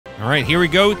All right, here we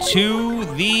go to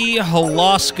the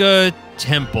Halaska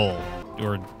Temple,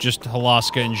 or just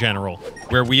Halaska in general,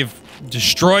 where we have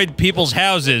destroyed people's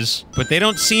houses, but they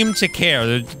don't seem to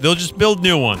care. They'll just build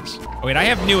new ones. Oh, wait, I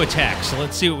have new attacks, so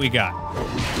let's see what we got.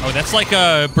 Oh, that's like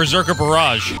a Berserker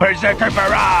Barrage. Berserker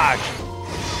Barrage!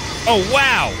 Oh,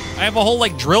 wow! I have a whole,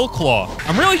 like, drill claw.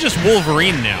 I'm really just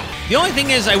Wolverine now. The only thing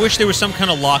is, I wish there was some kind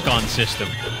of lock-on system.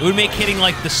 It would make hitting,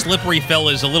 like, the slippery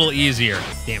fellas a little easier.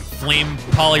 Damn flame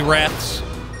Poliwraths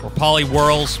or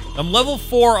Poliwhirls. I'm level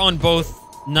 4 on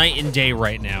both night and day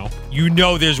right now. You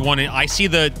know there's one I see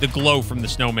the glow from the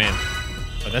snowman.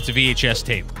 Oh, that's a VHS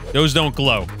tape. Those don't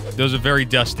glow. Those are very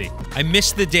dusty. I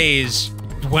miss the days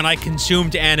when I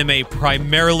consumed anime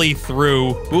primarily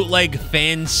through bootleg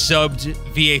fan-subbed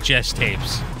VHS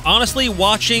tapes. Honestly,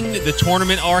 watching the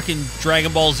tournament arc in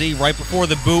Dragon Ball Z right before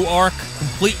the Boo arc,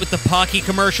 complete with the Pocky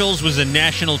commercials, was a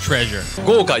national treasure.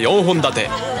 You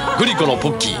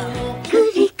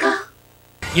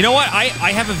know what?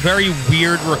 I have a very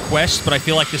weird request, but I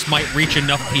feel like this might reach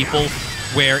enough people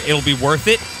where it'll be worth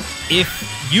it. If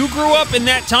you grew up in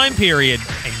that time period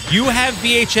and you have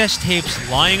VHS tapes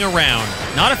lying around,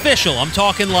 not official, I'm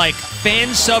talking like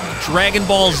fan-subbed Dragon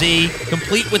Ball Z,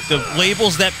 complete with the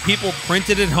labels that people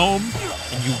printed at home,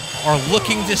 and you are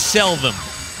looking to sell them,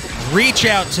 reach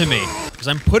out to me. Because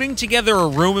I'm putting together a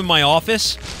room in my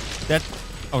office that...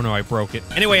 Oh no, I broke it.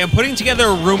 Anyway, I'm putting together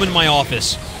a room in my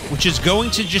office, which is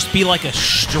going to just be like a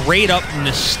straight-up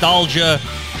nostalgia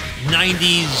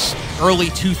 90s, early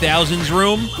 2000s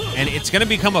room, and it's going to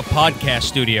become a podcast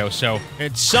studio, so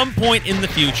at some point in the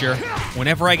future,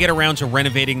 whenever I get around to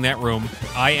renovating that room,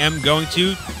 I am going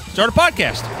to start a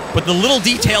podcast. But the little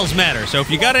details matter, so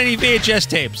if you got any VHS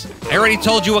tapes, I already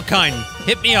told you what kind,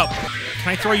 hit me up.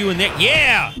 Can I throw you in there?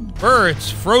 Yeah!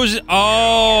 Birds, frozen...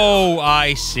 Oh,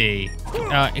 I see.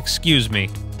 Excuse me.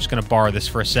 I'm just going to borrow this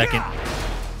for a second.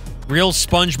 Real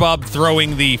SpongeBob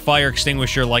throwing the fire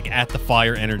extinguisher, like, at the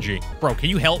fire energy. Bro, can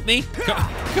you help me?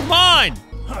 Come on!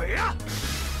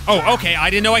 Oh, okay, I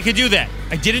didn't know I could do that.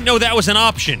 I didn't know that was an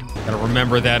option. Gotta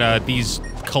remember that, these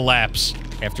collapse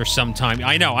after some time.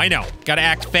 I know. Gotta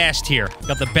act fast here.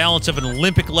 Got the balance of an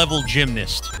Olympic-level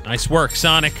gymnast. Nice work,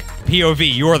 Sonic.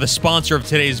 POV, you are the sponsor of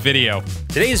today's video.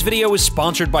 Today's video is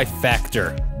sponsored by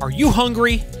Factor. Are you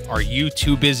hungry? Are you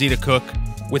too busy to cook?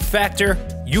 With Factor,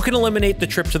 you can eliminate the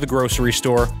trip to the grocery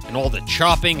store and all the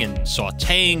chopping and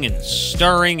sautéing and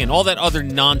stirring and all that other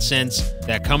nonsense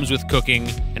that comes with cooking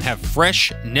and have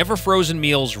fresh, never frozen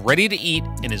meals ready to eat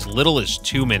in as little as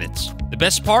 2 minutes. The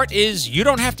best part is you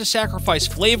don't have to sacrifice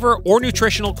flavor or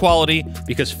nutritional quality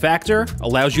because Factor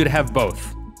allows you to have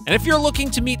both. And if you're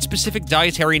looking to meet specific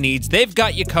dietary needs, they've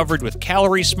got you covered with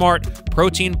Calorie Smart,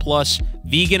 Protein Plus,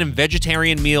 vegan and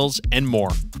vegetarian meals, and more.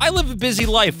 I live a busy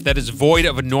life that is void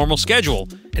of a normal schedule,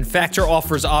 and Factor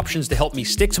offers options to help me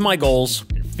stick to my goals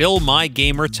and fill my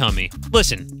gamer tummy.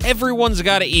 Listen, everyone's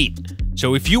gotta eat.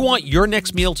 So if you want your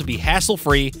next meal to be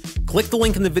hassle-free, click the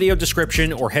link in the video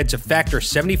description or head to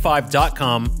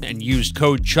Factor75.com and use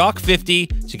code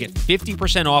CHOC50 to get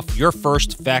 50% off your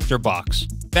first Factor box.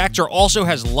 Factor also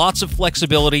has lots of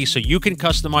flexibility so you can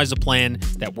customize a plan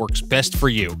that works best for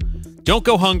you. Don't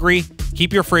go hungry,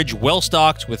 keep your fridge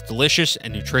well-stocked with delicious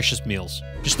and nutritious meals.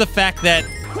 Just the fact that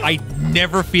I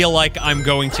never feel like I'm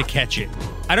going to catch it.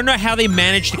 I don't know how they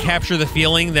managed to capture the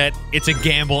feeling that it's a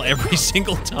gamble every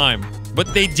single time,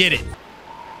 but they did it.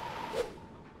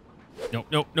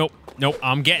 Nope,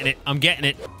 I'm getting it. I'm getting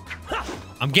it.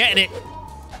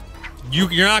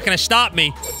 You're not gonna stop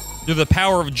me. Through the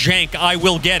power of jank, I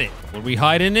will get it. What are we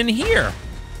hiding in here?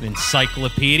 An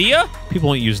encyclopedia? People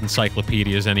don't use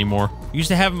encyclopedias anymore. We used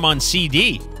to have them on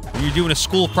CD. When you're doing a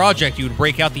school project, you would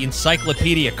break out the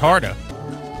Encyclopedia Carta.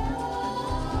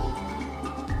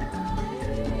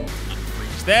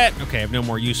 Freeze that. Okay, I have no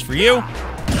more use for you.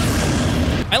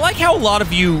 I like how a lot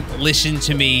of you listen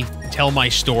to me tell my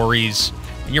stories,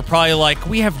 and you're probably like,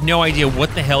 we have no idea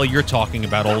what the hell you're talking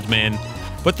about, old man.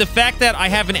 But the fact that I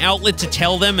have an outlet to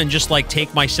tell them and just, like,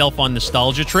 take myself on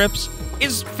nostalgia trips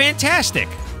is fantastic.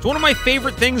 It's one of my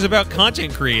favorite things about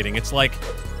content creating. It's like,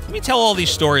 let me tell all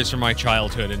these stories from my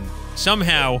childhood, and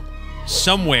somehow,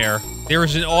 somewhere, there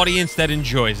is an audience that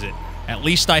enjoys it. At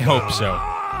least I hope so.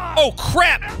 Oh,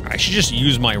 crap! I should just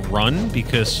use my run,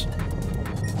 because...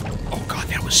 Oh, God,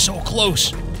 that was so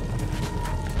close.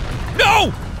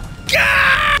 No!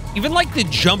 Gah! Even, like, the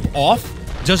jump off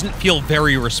doesn't feel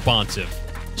very responsive.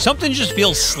 Something just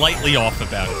feels slightly off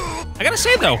about it. I gotta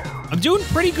say, though, I'm doing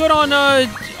pretty good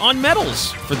on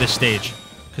medals for this stage.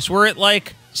 Because we're at,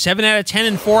 like, 7 out of 10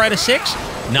 and 4 out of 6.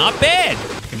 Not bad.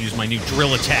 I can use my new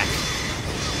drill attack.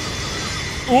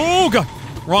 Oh, God.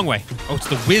 Wrong way. Oh, it's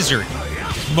the wizard.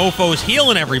 Mofo's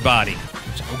healing everybody.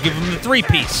 So we'll give him the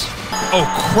 3-piece.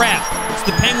 Oh, crap. It's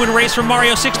the penguin race from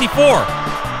Mario 64.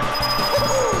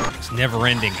 It's never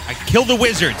ending. I killed the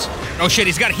wizards. Oh, shit,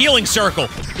 he's got a healing circle.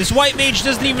 This white mage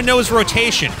doesn't even know his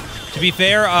rotation. To be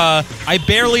fair, I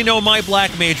barely know my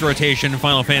black mage rotation in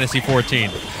Final Fantasy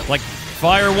XIV. Like,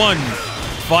 fire 1,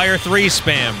 fire 3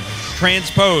 spam,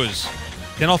 transpose.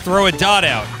 Then I'll throw a dot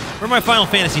out. Where are my Final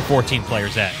Fantasy XIV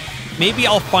players at? Maybe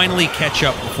I'll finally catch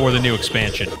up before the new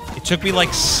expansion. It took me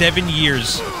like 7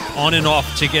 years on and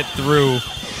off to get through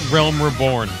Realm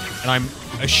Reborn, and I'm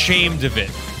ashamed of it.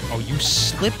 Oh, you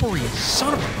slippery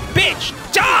son of a bitch!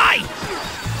 Die!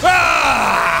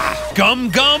 Ah! Gum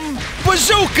Gum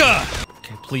Bazooka!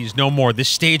 Okay, please, no more. This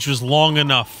stage was long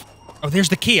enough. Oh, there's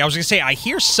the key. I was gonna say, I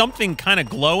hear something kind of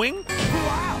glowing. All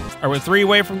right, we're 3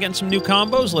 away from getting some new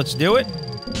combos. Let's do it.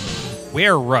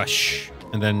 Where Rush?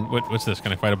 And then, what's this?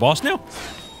 Can I fight a boss now?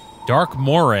 Dark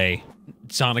Moray.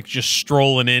 Sonic just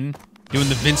strolling in, doing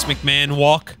the Vince McMahon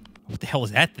walk. What the hell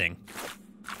is that thing?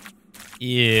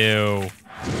 Ew.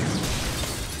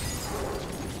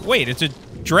 Wait, it's a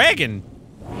dragon.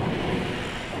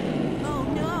 Oh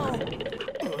no.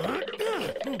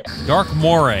 Dark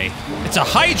Moray. It's a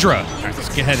Hydra. All right,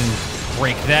 let's get ahead and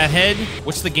break that head.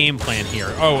 What's the game plan here?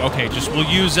 Oh, okay, we'll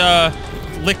use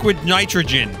liquid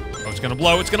nitrogen. Oh, it's gonna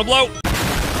blow, it's gonna blow.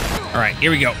 All right,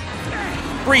 here we go.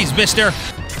 Freeze, mister.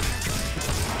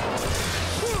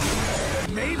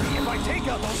 Maybe if I take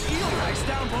out those eel guys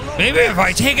down below. Maybe if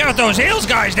I take out those eels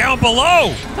guys down below.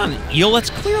 It's not an eel, that's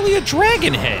clearly a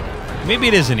dragon head. Maybe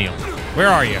it is an eel. Where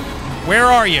are you? Where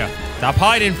are you? Stop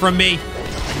hiding from me.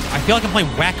 I feel like I'm playing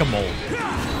whack-a-mole.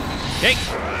 Okay.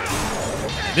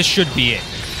 This should be it.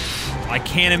 I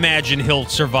can't imagine he'll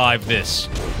survive this.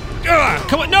 Ugh,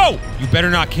 come on, no! You better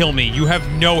not kill me. You have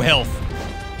no health.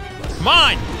 Come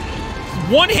on!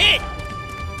 1 hit!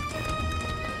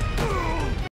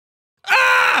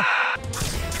 Ah!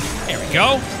 There we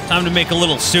go. Time to make a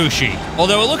little sushi.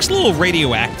 Although it looks a little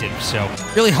radioactive, so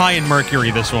really high in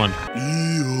mercury, this one.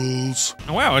 Eels.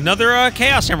 Oh, wow, another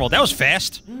Chaos Emerald. That was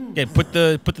fast. Yeah, put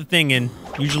the thing in.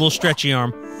 Use your little stretchy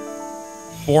arm.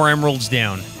 4 emeralds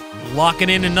down.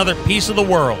 Locking in another piece of the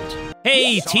world.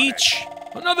 Hey, Teach.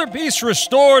 Another piece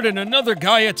restored and another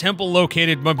Gaia temple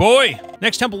located, my boy.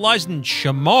 Next temple lies in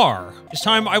Shamar. This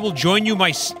time I will join you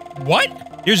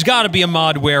what? There's gotta be a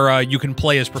mod where you can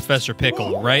play as Professor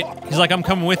Pickle, right? He's like, I'm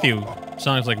coming with you.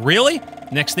 Sonic's like, really?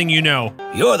 Next thing you know.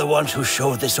 You're the ones who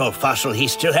showed this old fossil he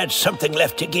still had something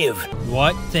left to give.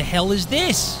 What the hell is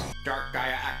this? Dark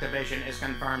Gaia activation is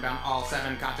confirmed on all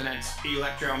 7 continents.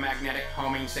 Electromagnetic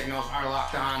homing signals are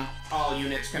locked on. All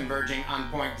units converging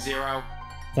on point 0.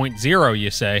 Point 0,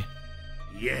 you say?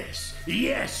 Yes,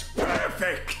 yes,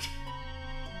 perfect!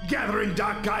 Gathering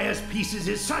Dark Gaia's pieces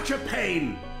is such a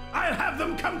pain. I'll have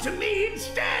them come to me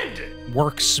instead.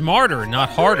 Work smarter,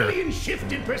 not harder. Brilliant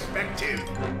shift in perspective.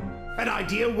 An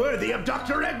idea worthy of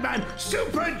Dr. Eggman.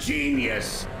 Super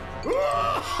genius. Your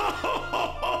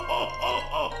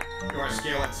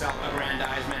skill at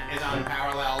self-aggrandizement is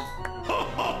unparalleled.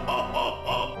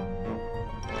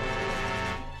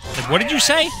 What did you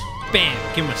say? Bam!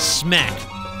 Give him a smack.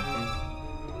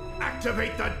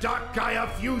 Activate the Dark Gaia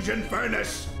fusion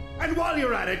furnace. And while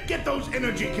you're at it, get those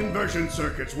energy conversion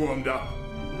circuits warmed up.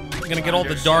 I'm gonna get all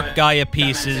the Dark Gaia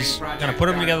pieces. Gonna put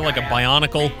them together like a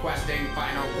bionicle. Requesting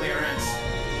final clearance.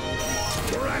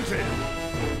 Granted.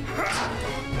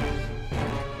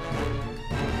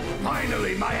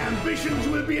 Finally, my ambitions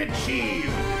will be achieved.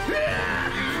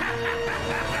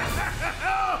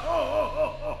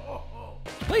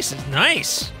 This place is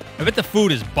nice. I bet the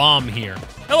food is bomb here.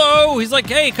 Hello! He's like,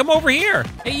 hey, come over here.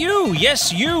 Hey, you!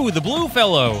 Yes, you, the blue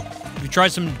fellow. Have you tried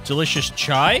some delicious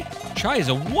chai? Chai is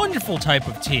a wonderful type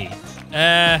of tea.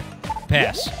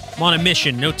 Pass. I'm on a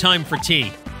mission, no time for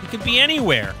tea. It could be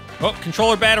anywhere. Oh,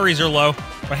 controller batteries are low.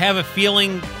 But I have a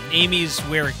feeling Amy's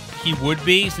where he would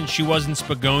be since she was in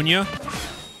Spagonia.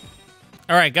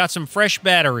 All right, got some fresh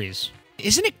batteries.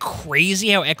 Isn't it crazy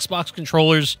how Xbox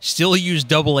controllers still use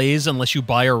AA's unless you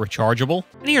buy a rechargeable?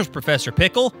 And here's Professor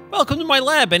Pickle. Welcome to my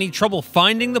lab. Any trouble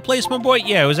finding the place, my boy?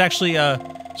 Yeah, it was actually,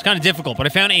 it's kind of difficult, but I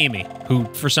found Amy, who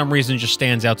for some reason just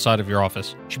stands outside of your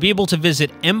office. Should be able to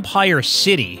visit Empire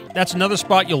City. That's another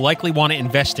spot you'll likely want to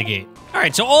investigate. All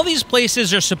right, so all these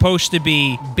places are supposed to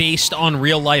be based on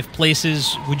real-life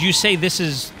places. Would you say this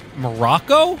is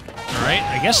Morocco? All right,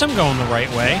 I guess I'm going the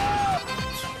right way.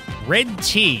 Red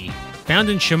tea. Found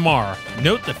in Shamar.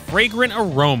 Note the fragrant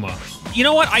aroma. You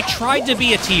know what? I tried to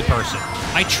be a tea person.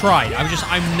 I tried.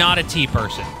 I'm not a tea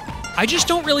person. I just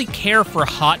don't really care for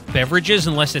hot beverages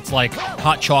unless it's like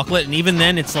hot chocolate, and even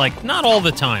then it's like not all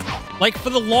the time. Like for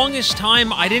the longest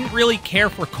time, I didn't really care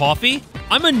for coffee.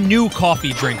 I'm a new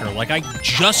coffee drinker. Like I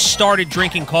just started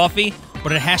drinking coffee,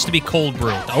 but it has to be cold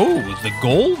brewed. Oh, the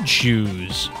gold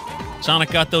shoes. Sonic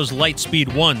got those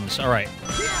Lightspeed ones. All right.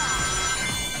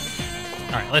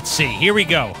 All right, let's see. Here we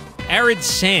go. Arid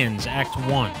Sands, Act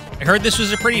 1. I heard this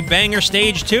was a pretty banger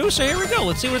stage too, so here we go.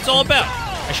 Let's see what it's all about.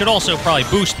 I should also probably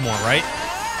boost more, right?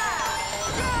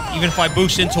 Even if I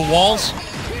boost into walls?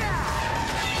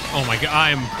 Oh my god,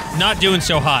 I'm not doing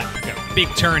so hot. Got a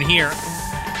big turn here.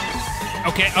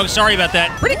 Okay, oh, sorry about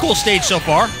that. Pretty cool stage so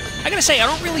far. I gotta say, I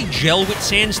don't really gel with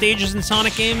sand stages in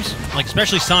Sonic games. Like,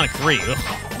 especially Sonic 3. Ugh.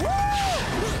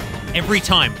 Every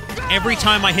time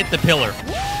I hit the pillar.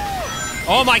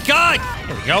 Oh my god!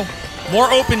 There we go.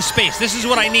 More open space. This is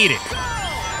what I needed.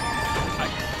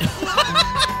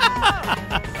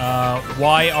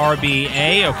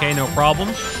 YRBA. Okay, no problem.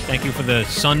 Thank you for the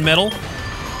sun medal.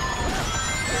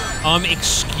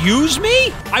 Excuse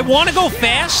me? I want to go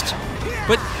fast,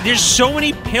 but there's so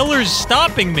many pillars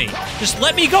stopping me. Just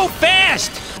let me go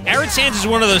fast! Arid Sands is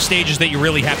one of those stages that you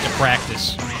really have to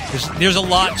practice. There's a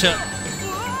lot to...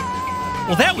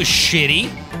 Well, that was shitty.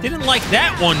 Didn't like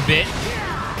that one bit.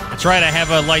 That's right, I have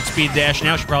a Lightspeed dash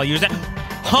now. Should probably use that.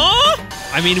 Huh?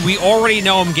 I mean, we already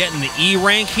know I'm getting the E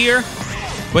rank here,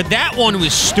 but that one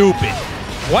was stupid.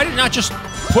 Why did it not just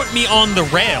put me on the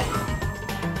rail?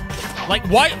 Like,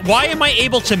 why am I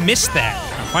able to miss that?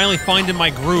 I'm finally finding my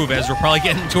groove as we're probably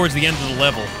getting towards the end of the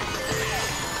level.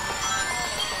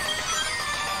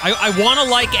 I want to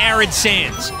like Arid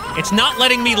Sands. It's not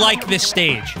letting me like this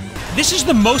stage. This is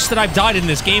the most that I've died in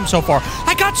this game so far.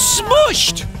 I got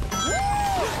smushed!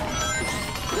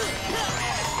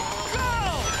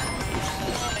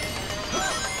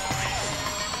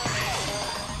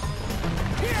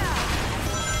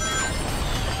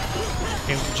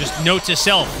 Okay, just note to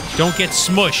self, don't get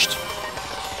smushed.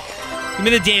 Give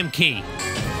me the damn key.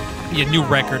 Be a new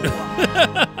record.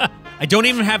 I don't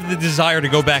even have the desire to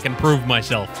go back and prove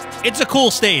myself. It's a cool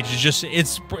stage. It's just,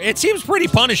 it seems pretty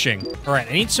punishing. All right,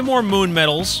 I need some more moon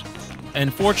medals.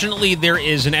 And fortunately, there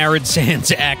is an Arid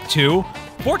Sands Act 2.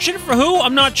 Fortunate for who?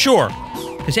 I'm not sure.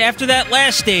 Because after that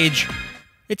last stage,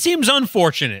 it seems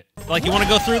unfortunate. Like, you want to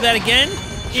go through that again?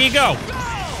 Here you go.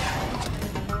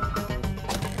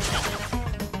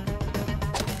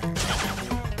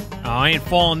 Oh, I ain't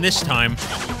falling this time.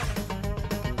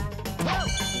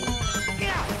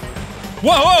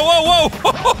 Whoa, whoa, whoa,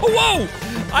 whoa, whoa, whoa!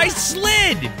 I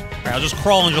slid! All right, I'll just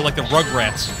crawl into like the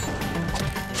Rugrats.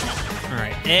 All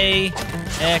right, A,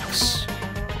 X,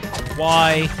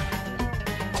 Y,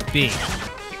 B.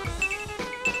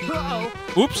 Uh-oh.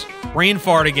 Oops, brain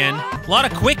fart again. A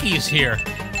lot of quickies here.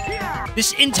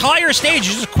 This entire stage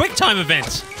is just quick time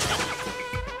events.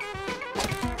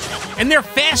 And they're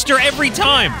faster every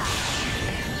time.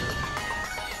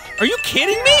 Are you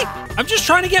kidding me? I'm just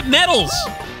trying to get medals.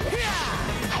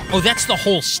 Oh, that's the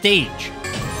whole stage.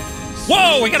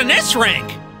 Whoa, I got an S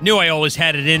rank! Knew I always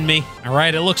had it in me. All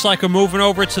right, it looks like we're moving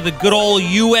over to the good old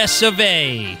US of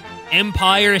A.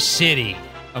 Empire City.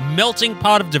 A melting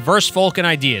pot of diverse folk and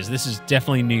ideas. This is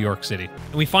definitely New York City.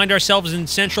 And we find ourselves in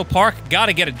Central Park.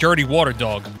 Gotta get a dirty water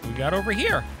dog. We got over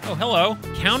here. Oh, hello.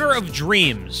 Counter of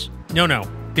Dreams. No.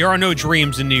 There are no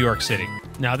dreams in New York City.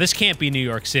 Now, this can't be New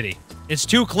York City. It's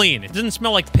too clean. It doesn't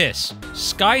smell like piss.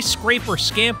 Skyscraper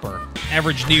Scamper.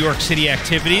 Average New York City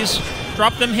activities.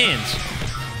 Drop them hands.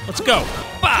 Let's go.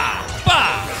 Bah!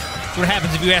 Bah! That's what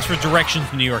happens if you ask for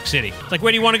directions in New York City. It's like,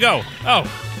 where do you want to go? Oh,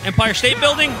 Empire State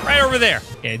Building? Right over there.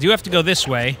 Yeah, I do have to go this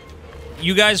way.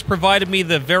 You guys provided me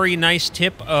the very nice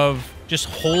tip of just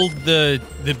hold the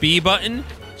B button,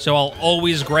 so I'll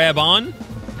always grab on.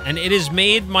 And it has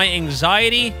made my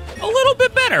anxiety a little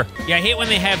bit better. Yeah, I hate when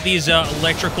they have these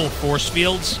electrical force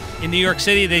fields in New York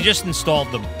City. They just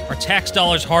installed them. Our tax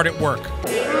dollars hard at work.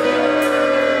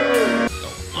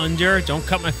 Go under. Don't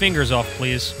cut my fingers off,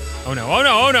 please. Oh no, oh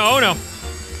no, oh no, oh no.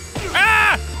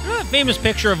 Ah! You know that famous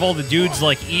picture of all the dudes,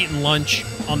 like, eating lunch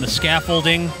on the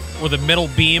scaffolding or the metal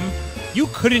beam? You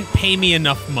couldn't pay me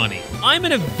enough money. I'm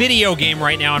in a video game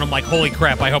right now, and I'm like, holy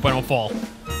crap, I hope I don't fall.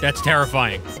 That's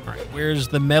terrifying. All right, where's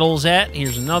the medals at?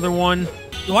 Here's another one.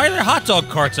 Why are there hot dog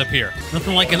carts up here?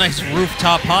 Nothing like a nice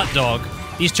rooftop hot dog.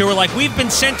 These two are like, we've been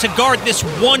sent to guard this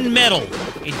one medal.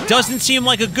 It doesn't seem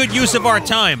like a good use of our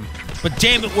time, but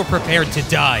damn it, we're prepared to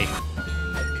die.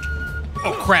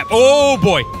 Oh, crap. Oh,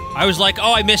 boy. I was like,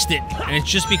 oh, I missed it. And it's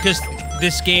just because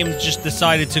this game just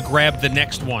decided to grab the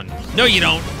next one. No, you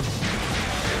don't.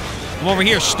 Come over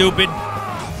here, stupid.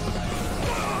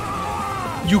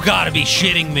 You gotta be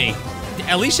shitting me.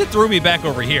 At least it threw me back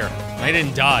over here. I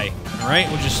didn't die. All right,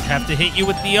 we'll just have to hit you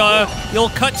with the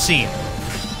old cutscene.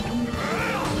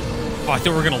 Oh, I thought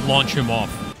we were gonna launch him off.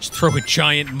 Just throw a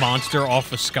giant monster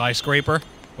off a skyscraper.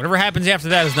 Whatever happens after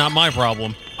that is not my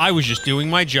problem. I was just doing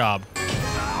my job.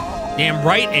 Damn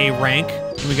right, A rank.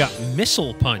 And we got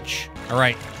Missile Punch. All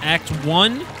right, Act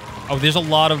 1. Oh, there's a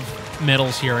lot of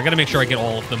medals here. I gotta make sure I get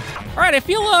all of them. All right, I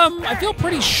feel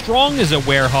pretty strong as a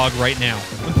werehog right now.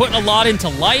 I'm putting a lot into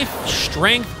life,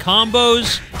 strength,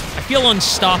 combos. I feel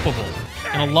unstoppable.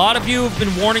 And a lot of you have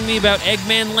been warning me about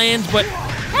Eggman Land, but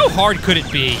how hard could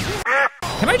it be?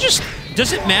 Can I just...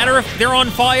 Does it matter if they're on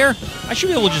fire? I should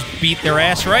be able to just beat their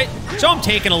ass, right? So I'm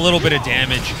taking a little bit of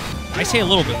damage. I say a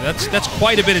little bit. That's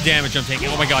quite a bit of damage I'm taking.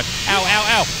 Oh my god. Ow, ow,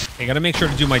 ow. I gotta make sure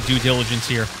to do my due diligence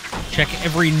here. Check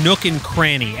every nook and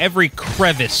cranny, every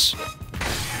crevice.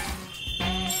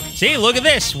 See, look at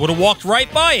this. Would have walked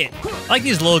right by it. I like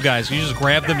these little guys. You just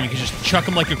grab them and you can just chuck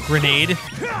them like a grenade.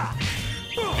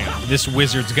 Hang on, this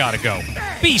wizard's gotta go.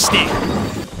 Bee sting.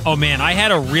 Oh man, I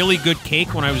had a really good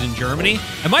cake when I was in Germany.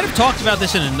 I might have talked about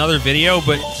this in another video,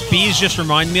 but bees just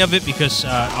remind me of it because,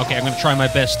 okay, I'm gonna try my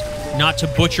best not to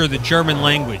butcher the German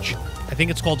language. I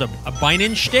think it's called a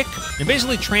Bienenstich. It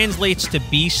basically translates to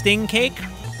bee sting cake,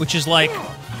 which is like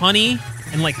honey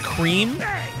and like cream,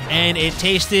 and it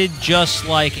tasted just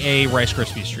like a Rice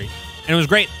Krispies treat. And it was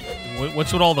great.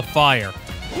 What's with all the fire?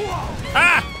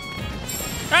 Ah!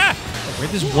 Ah!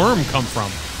 Where'd this worm come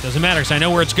from? Doesn't matter, because I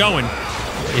know where it's going.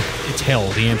 It's hell.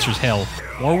 The answer's hell.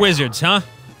 More wizards, huh?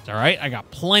 It's all right. I got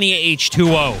plenty of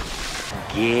H2O.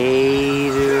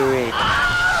 Gatorade.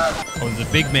 Oh, there's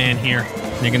a big man here.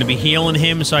 They're going to be healing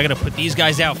him, so I got to put these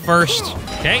guys out first.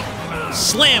 Okay?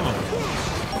 Slam him.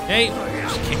 Okay?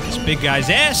 Just kick this big guy's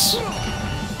ass.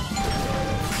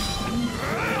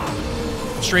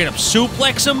 Straight up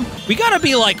suplex him. We got to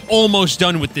be, like, almost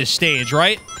done with this stage,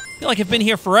 right? I feel like I've been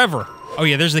here forever. Oh,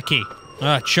 yeah, there's the key.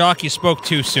 Chalk, you spoke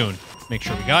too soon. Make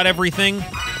sure we got everything. All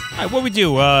right, what we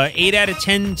do? 8 out of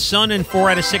 10 sun and 4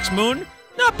 out of 6 moon?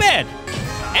 Not bad.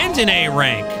 And an A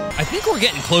rank. I think we're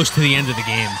getting close to the end of the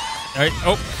game. All right.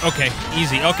 Oh, okay.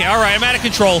 Easy. Okay, all right, I'm out of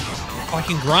control. Oh, I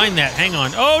can grind that. Hang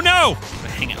on. Oh, no!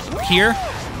 Hang out here.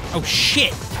 Oh,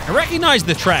 shit. I recognize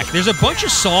the track. There's a bunch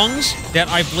of songs that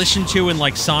I've listened to in,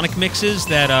 like, Sonic mixes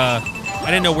that, I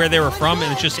didn't know where they were from,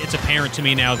 and it's apparent to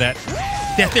me now that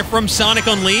they're from Sonic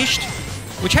Unleashed,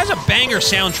 which has a banger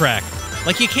soundtrack.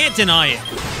 Like, you can't deny it.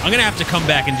 I'm gonna have to come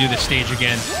back and do this stage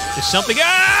again. There's something...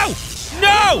 Oh!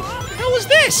 No! What the hell is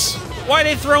this? Why are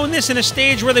they throwing this in a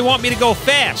stage where they want me to go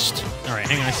fast? All right,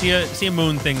 hang on. I see a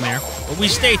moon thing there. But we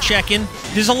stay checking.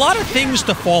 There's a lot of things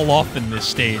to fall off in this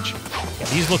stage.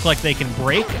 These look like they can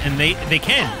break, and they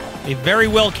can. They very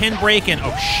well can break, and...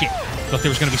 Oh, shit. Thought there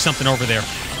was gonna be something over there.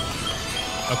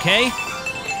 Okay.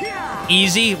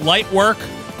 Easy, light work.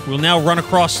 We'll now run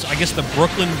across, I guess, the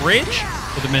Brooklyn Bridge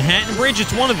or the Manhattan Bridge.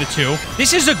 It's one of the two.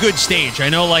 This is a good stage. I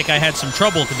know, like, I had some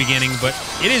trouble at the beginning, but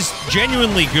it is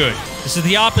genuinely good. This is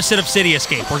the opposite of City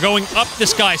Escape. We're going up the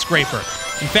skyscraper.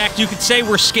 In fact, you could say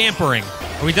we're scampering.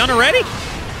 Are we done already?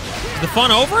 Is the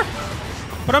fun over?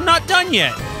 But I'm not done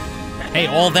yet. Hey,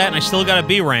 all that and I still got a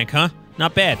B rank, huh?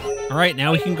 Not bad. All right,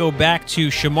 now we can go back to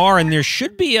Shamar, and there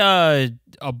should be a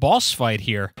boss fight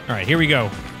here. All right, here we go.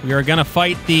 We are gonna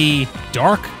fight the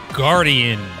Dark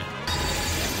Guardian.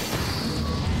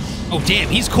 Oh, damn,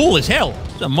 he's cool as hell.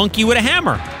 He's a monkey with a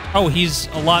hammer. Oh, he's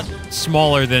a lot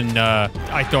smaller than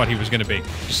I thought he was gonna be.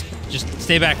 Just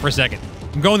stay back for a second.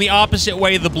 I'm going the opposite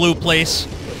way of the blue place,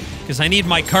 because I need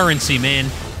my currency, man.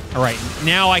 All right,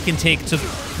 now I can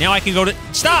go to...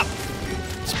 Stop!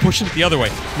 It's pushing it the other way.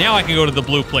 Now I can go to the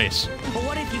blue place. But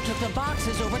what if you took the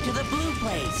boxes over to the blue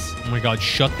place? Oh my god,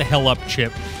 shut the hell up,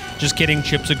 Chip. Just kidding,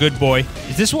 Chip's a good boy.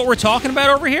 Is this what we're talking about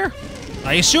over here?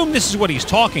 I assume this is what he's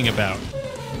talking about.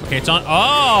 Okay, it's on...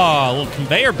 Oh, a little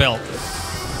conveyor belt.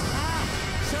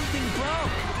 Something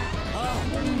broke.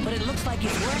 Oh, but it looks like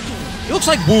it's working. It looks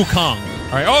like Wukong.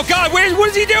 All right, oh god, what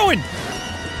is he doing?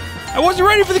 I wasn't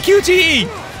ready for the QTE.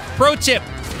 Pro tip,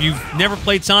 if you've never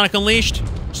played Sonic Unleashed,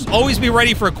 just always be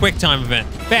ready for a quick time event.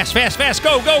 Fast, fast, fast,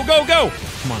 go, go, go, go.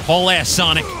 Come on, haul ass,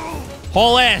 Sonic.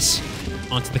 Haul ass.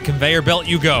 Onto the conveyor belt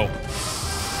you go.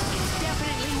 It's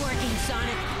definitely working,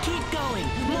 Sonic. Keep going.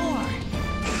 More.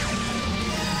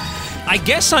 I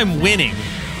guess I'm winning.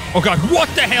 Oh god, what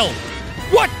the hell?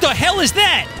 What the hell is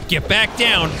that? Get back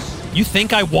down. You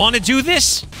think I want to do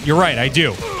this? You're right, I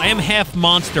do. I am half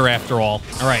monster after all.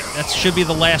 All right, that should be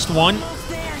the last one.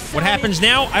 What happens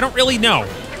now? I don't really know.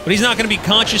 But he's not going to be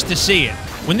conscious to see it.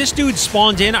 When this dude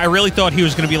spawned in, I really thought he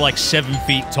was going to be like 7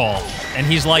 feet tall. And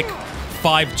he's like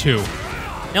 5'2".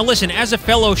 Now listen, as a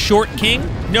fellow short king,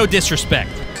 no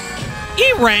disrespect.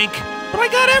 E rank, but I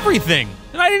got everything,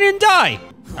 and I didn't die.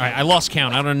 All right, I lost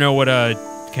count. I don't know what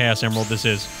Chaos Emerald this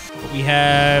is. But we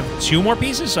have 2 more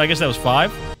pieces, so I guess that was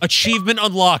 5. Achievement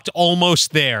unlocked,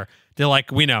 almost there. They're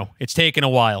like, we know, it's taken a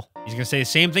while. He's gonna say the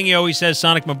same thing he always says,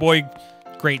 Sonic, my boy,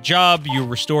 great job, you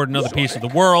restored another piece of the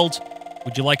world.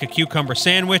 Would you like a cucumber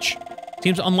sandwich?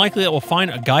 Seems unlikely that we'll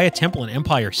find a Gaia temple in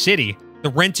Empire City. The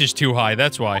rent is too high,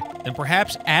 that's why. Then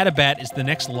perhaps Adabat is the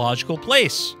next logical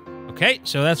place. Okay,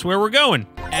 so that's where we're going.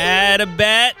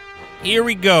 Adabat, here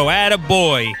we go,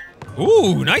 Attaboy.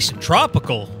 Ooh, nice and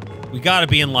tropical. We gotta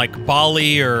be in, like,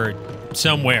 Bali or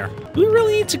somewhere. Do we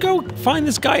really need to go find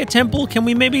this Gaia temple? Can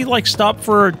we maybe, like, stop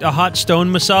for a hot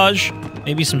stone massage?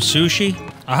 Maybe some sushi?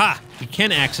 Aha! We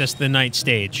can access the night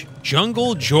stage.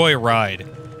 Jungle Joyride.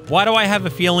 Why do I have a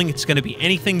feeling it's gonna be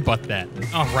anything but that?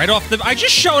 Oh, right off the... I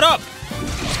just showed up!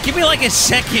 Just give me, like, a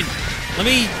second. Let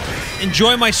me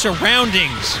enjoy my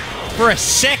surroundings for a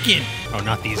second. Oh,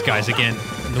 not these guys again.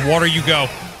 In the water you go.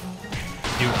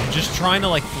 Dude, I'm just trying to,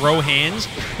 like, throw hands.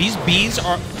 These bees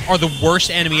are the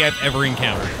worst enemy I've ever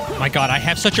encountered. My god, I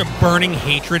have such a burning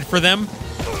hatred for them.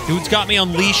 Dude's got me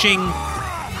unleashing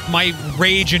my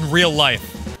rage in real life.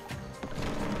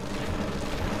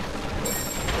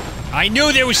 I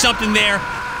knew there was something there.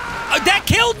 That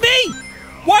killed me!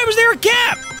 Why was there a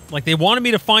gap? Like, they wanted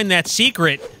me to find that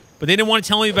secret, but they didn't want to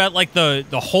tell me about, like, the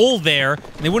hole there,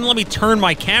 and they wouldn't let me turn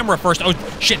my camera first. Oh,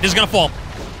 shit, this is gonna fall.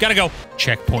 Gotta go.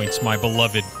 Checkpoints, my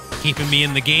beloved. Keeping me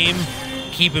in the game,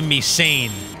 keeping me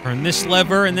sane. Turn this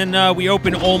lever, and then we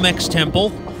open Olmec's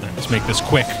temple. Let's make this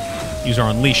quick. Use our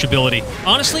Unleash ability.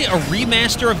 Honestly, a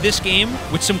remaster of this game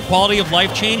with some quality of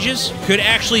life changes could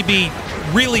actually be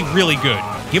really, really good.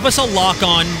 Give us a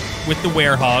lock-on with the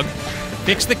Werehog.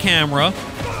 Fix the camera.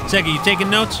 Sega, you taking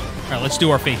notes? All right, let's do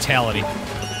our fatality.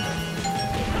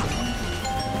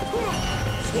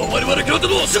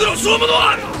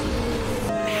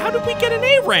 How did we get an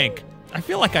A rank? I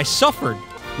feel like I suffered.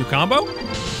 New combo?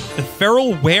 The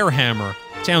Feral Werehammer.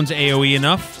 Sounds AoE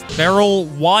enough. Feral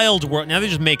Wild World. Now they're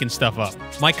just making stuff up.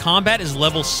 My combat is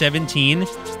level 17,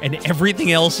 and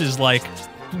everything else is, like,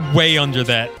 way under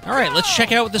that. All right, let's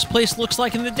check out what this place looks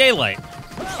like in the daylight.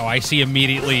 Oh, I see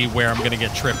immediately where I'm gonna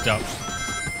get tripped up.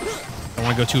 Don't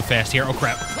want to go too fast here. Oh,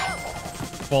 crap.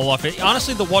 Fall off it.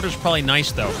 Honestly, the water's probably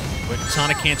nice, though. But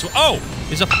Sonic can't... Oh!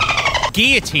 There's a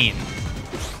guillotine.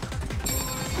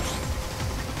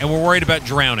 And we're worried about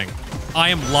drowning. I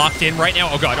am locked in right now.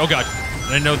 Oh, God. Oh, God.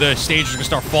 I know the stage is going to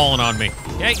start falling on me.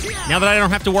 Okay. Now that I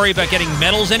don't have to worry about getting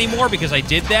medals anymore because I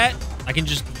did that, I can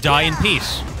just die in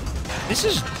peace. This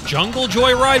is Jungle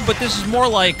Joyride, but this is more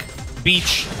like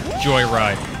Beach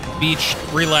Joyride. Beach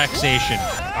relaxation.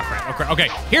 Oh, crap. Oh, crap. Okay,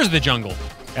 here's the jungle.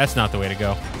 That's not the way to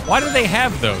go. Why do they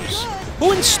have those?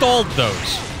 Who installed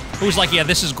those? Who was like, yeah,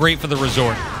 this is great for the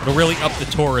resort. It'll really up the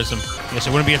tourism. Yes,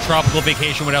 it wouldn't be a tropical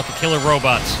vacation without the killer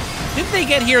robots. Didn't they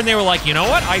get here and they were like, you know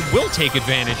what? I will take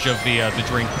advantage of the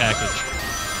drink package.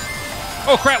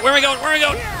 Oh, crap. Where am I going? Where am I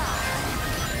going?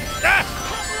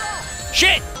 Ah!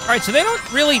 Shit! All right, so they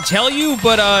don't really tell you,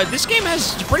 but this game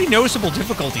has a pretty noticeable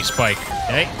difficulty spike.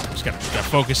 Okay, just gotta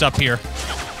focus up here.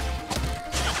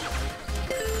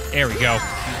 There we go.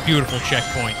 Beautiful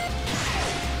checkpoint.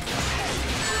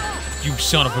 You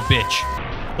son of a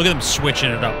bitch. Look at them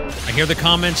switching it up. I hear the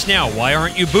comments now. Why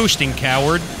aren't you boosting,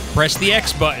 coward? Press the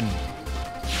X button.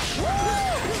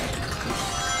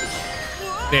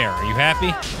 There, are you happy?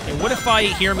 Okay, what if I,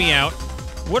 hear me out,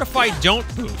 what if I don't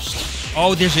boost?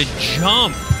 Oh, there's a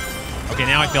jump. Okay,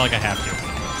 now I feel like I have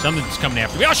to. Something's coming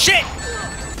after me. Oh, shit!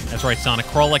 That's right, Sonic.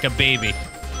 Crawl like a baby.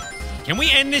 Can we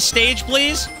end this stage,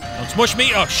 please? Don't smush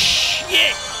me. Oh,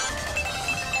 shit!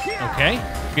 Okay.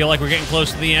 Feel like we're getting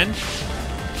close to the end.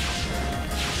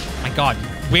 My god,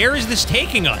 where is this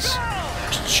taking us?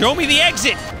 Just show me the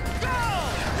exit!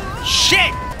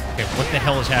 Shit! Okay, what the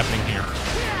hell is happening here?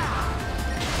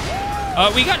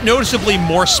 We got noticeably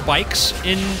more spikes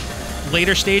in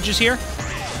later stages here.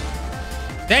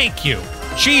 Thank you.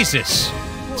 Jesus.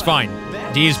 It's fine.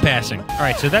 D is passing. All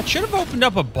right, so that should have opened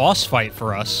up a boss fight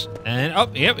for us. And, oh,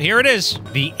 yep, here it is.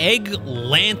 The Egg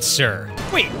Lancer.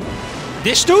 Wait,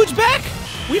 this dude's back?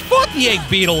 We fought the Egg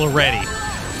Beetle already.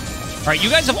 All right, you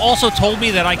guys have also told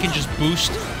me that I can just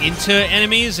boost into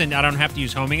enemies and I don't have to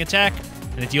use homing attack,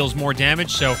 and it deals more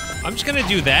damage, so I'm just gonna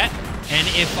do that. And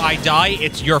if I die,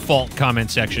 it's your fault,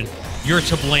 comment section. You're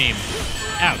to blame.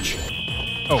 Ouch.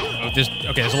 Oh,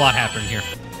 there's a lot happening here.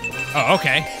 Oh,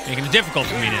 okay. Making it difficult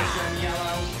for me now.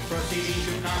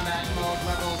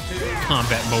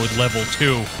 Combat mode level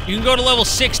 2. You can go to level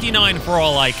 69 for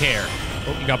all I care.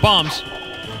 Oh, you got bombs.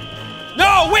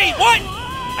 No, wait, what?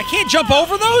 I can't jump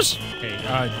over those?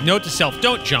 Okay, note to self,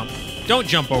 don't jump. Don't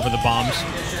jump over the bombs.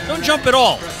 Don't jump at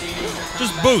all.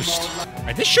 Just boost. All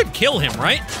right, this should kill him,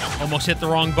 right? Almost hit the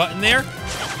wrong button there.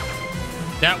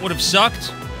 That would have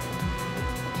sucked.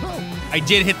 I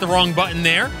did hit the wrong button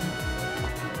there.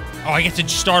 Oh, I get to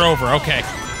start over. Okay.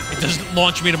 It doesn't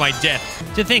launch me to my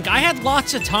death. To think, I had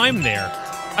lots of time there.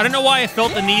 I don't know why I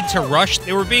felt the need to rush.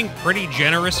 They were being pretty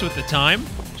generous with the time.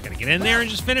 Just gotta get in there and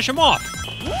just finish them off.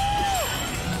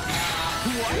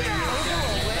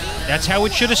 That's how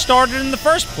it should have started in the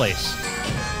first place.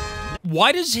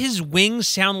 Why does his wings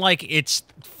sound like it's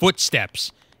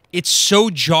footsteps? It's so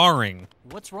jarring.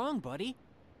 What's wrong, buddy?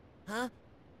 Huh?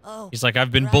 Oh. He's like,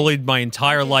 I've been bullied my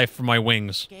entire life for my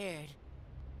wings. Scared.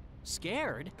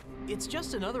 Scared? It's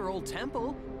just another old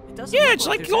temple. It doesn't Yeah, it's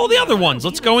like all the other ones.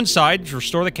 Let's go inside,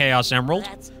 restore the Chaos Emerald.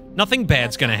 Nothing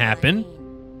bad's gonna happen.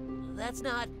 That's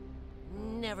not...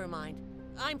 Never mind.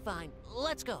 I'm fine.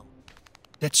 Let's go.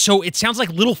 That's so... It sounds like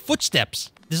little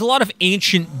footsteps. There's a lot of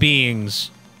ancient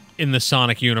beings in the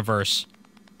Sonic universe.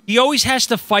 He always has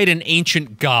to fight an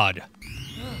ancient god.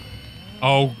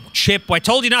 Oh, Chip, I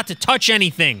told you not to touch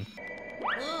anything.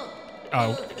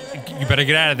 Oh, you better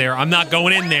get out of there. I'm not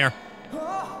going in there.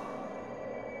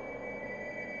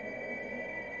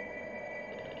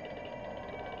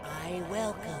 I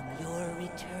welcome your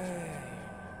return.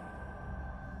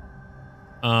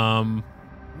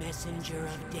 Messenger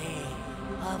of day,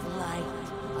 of light,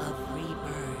 of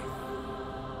rebirth.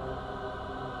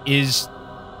 Is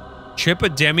Chip a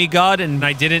demigod and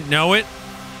I didn't know it?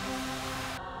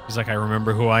 He's like, I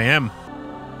remember who I am.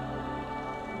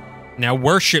 Now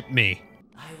worship me.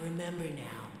 I remember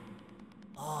now.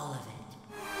 All of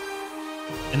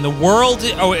it. And the world...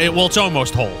 Oh, well, it's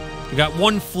almost whole. We got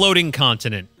one floating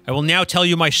continent. I will now tell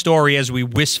you my story as we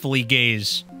wistfully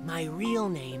gaze. My real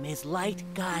name is Light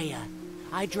Gaia.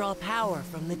 I draw power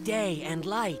from the day and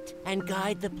light and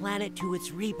guide the planet to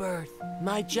its rebirth.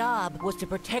 My job was to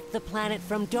protect the planet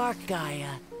from Dark Gaia.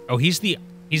 Oh, he's the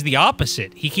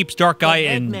opposite. He keeps Dark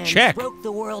Gaia in check. Broke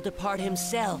the world apart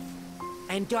himself.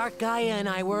 And Dark Gaia and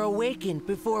I were awakened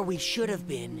before we should have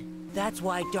been. That's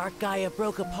why Dark Gaia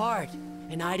broke apart,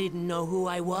 and I didn't know who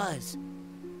I was.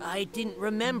 I didn't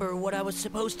remember what I was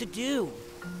supposed to do.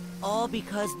 All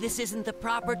because this isn't the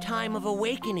proper time of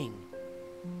awakening.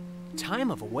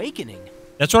 Time of awakening?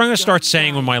 That's what I'm going to start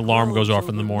saying when my alarm goes off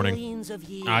in the morning.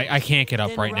 I can't get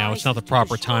up right now. It's not the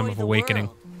proper time of awakening.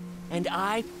 And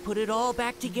I put it all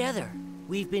back together.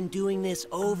 We've been doing this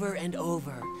over and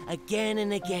over, again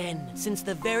and again, since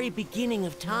the very beginning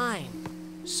of time.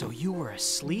 So you were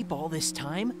asleep all this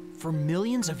time? For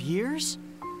millions of years?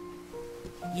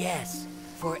 Yes,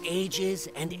 for ages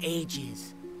and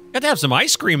ages. Got to have some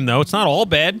ice cream, though. It's not all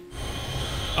bad.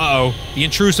 Uh-oh. The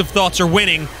intrusive thoughts are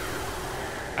winning.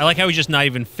 I like how he's just not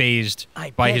even phased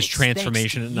by his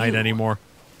transformation at night anymore.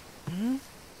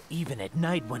 Even at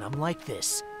night when I'm like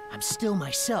this, I'm still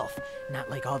myself, not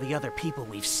like all the other people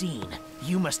we've seen.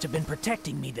 You must have been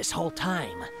protecting me this whole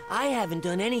time. I haven't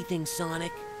done anything,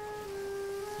 Sonic.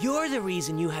 You're the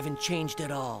reason you haven't changed at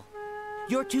all.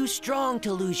 You're too strong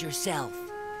to lose yourself.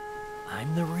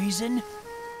 I'm the reason?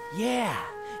 Yeah,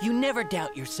 you never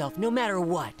doubt yourself, no matter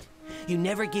what. You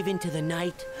never give in to the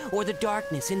night or the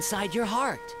darkness inside your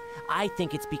heart. I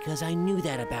think it's because I knew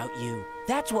that about you.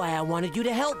 That's why I wanted you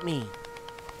to help me.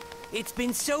 It's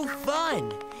been so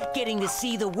fun, getting to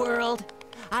see the world.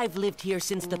 I've lived here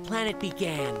since the planet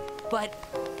began, but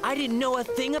I didn't know a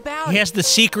thing about it. He has the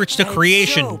secrets to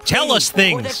creation. So Tell us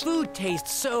things. Or that food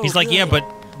tastes so He's like, good. yeah,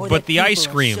 Or but that the ice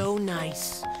people are cream. so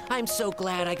nice. I'm so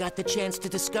glad I got the chance to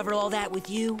discover all that with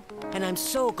you, and I'm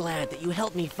so glad that you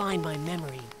helped me find my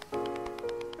memory.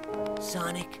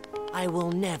 Sonic, I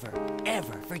will never,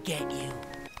 ever forget you.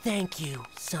 Thank you,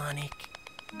 Sonic.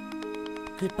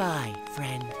 Goodbye,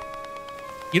 friend.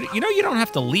 You know you don't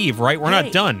have to leave, right? We're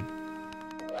not done.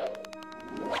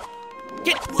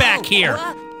 Get back here!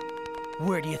 What?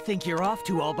 Where do you think you're off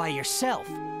to all by yourself?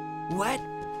 What?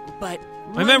 But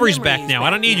My memory's back now.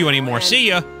 I don't need you anymore. and- See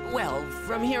ya. Well,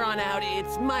 from here on out,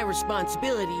 it's my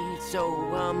responsibility, so,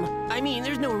 I mean,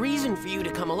 there's no reason for you to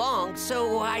come along,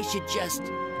 so I should just...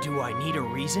 Do I need a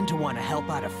reason to want to help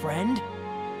out a friend?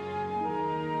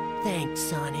 Thanks,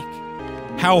 Sonic.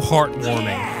 How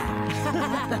heartwarming.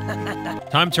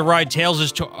 Time to ride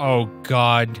Tails' to... Oh,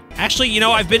 God. Actually, you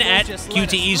know, I've been at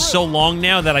QTEs so long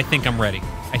now that I think I'm ready.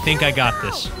 I think I got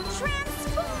this.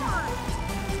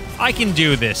 I can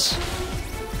do this.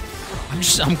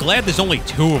 I'm glad there's only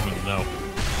 2 of them, though.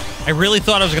 I really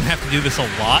thought I was going to have to do this a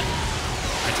lot.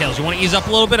 All right, Tails, you want to ease up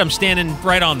a little bit? I'm standing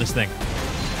right on this thing.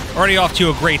 Already off to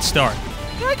a great start.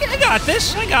 I got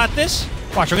this. I got this.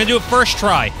 Watch, I'm gonna do it first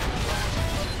try.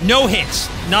 No hits.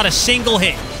 Not a single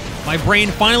hit. My brain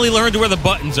finally learned where the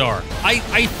buttons are.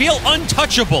 I feel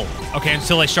untouchable. Okay,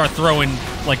 until I start throwing,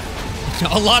 like,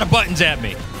 a lot of buttons at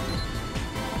me.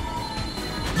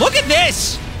 Look at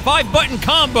this! 5-button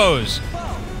combos.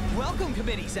 Whoa, welcome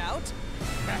committee's out.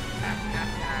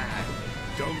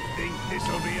 Don't think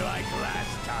this'll be like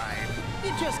last time.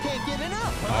 You just can't get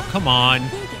enough, Oh, come on. I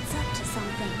think it's up to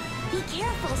something. Be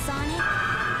careful,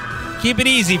 Sonic. Keep it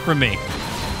easy for me.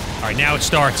 All right, now it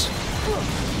starts.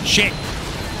 Shit.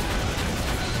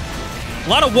 A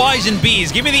lot of Y's and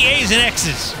B's. Give me the A's and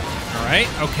X's. All right,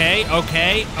 okay.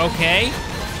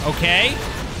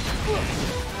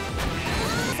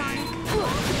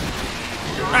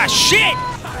 Ah, shit!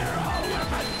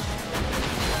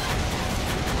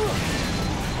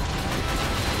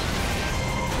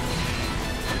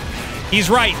 He's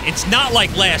right. It's not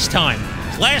like last time.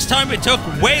 Last time it took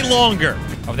way longer.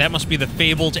 Oh, that must be the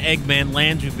fabled Eggman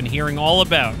land we've been hearing all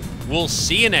about. We'll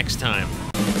see you next time.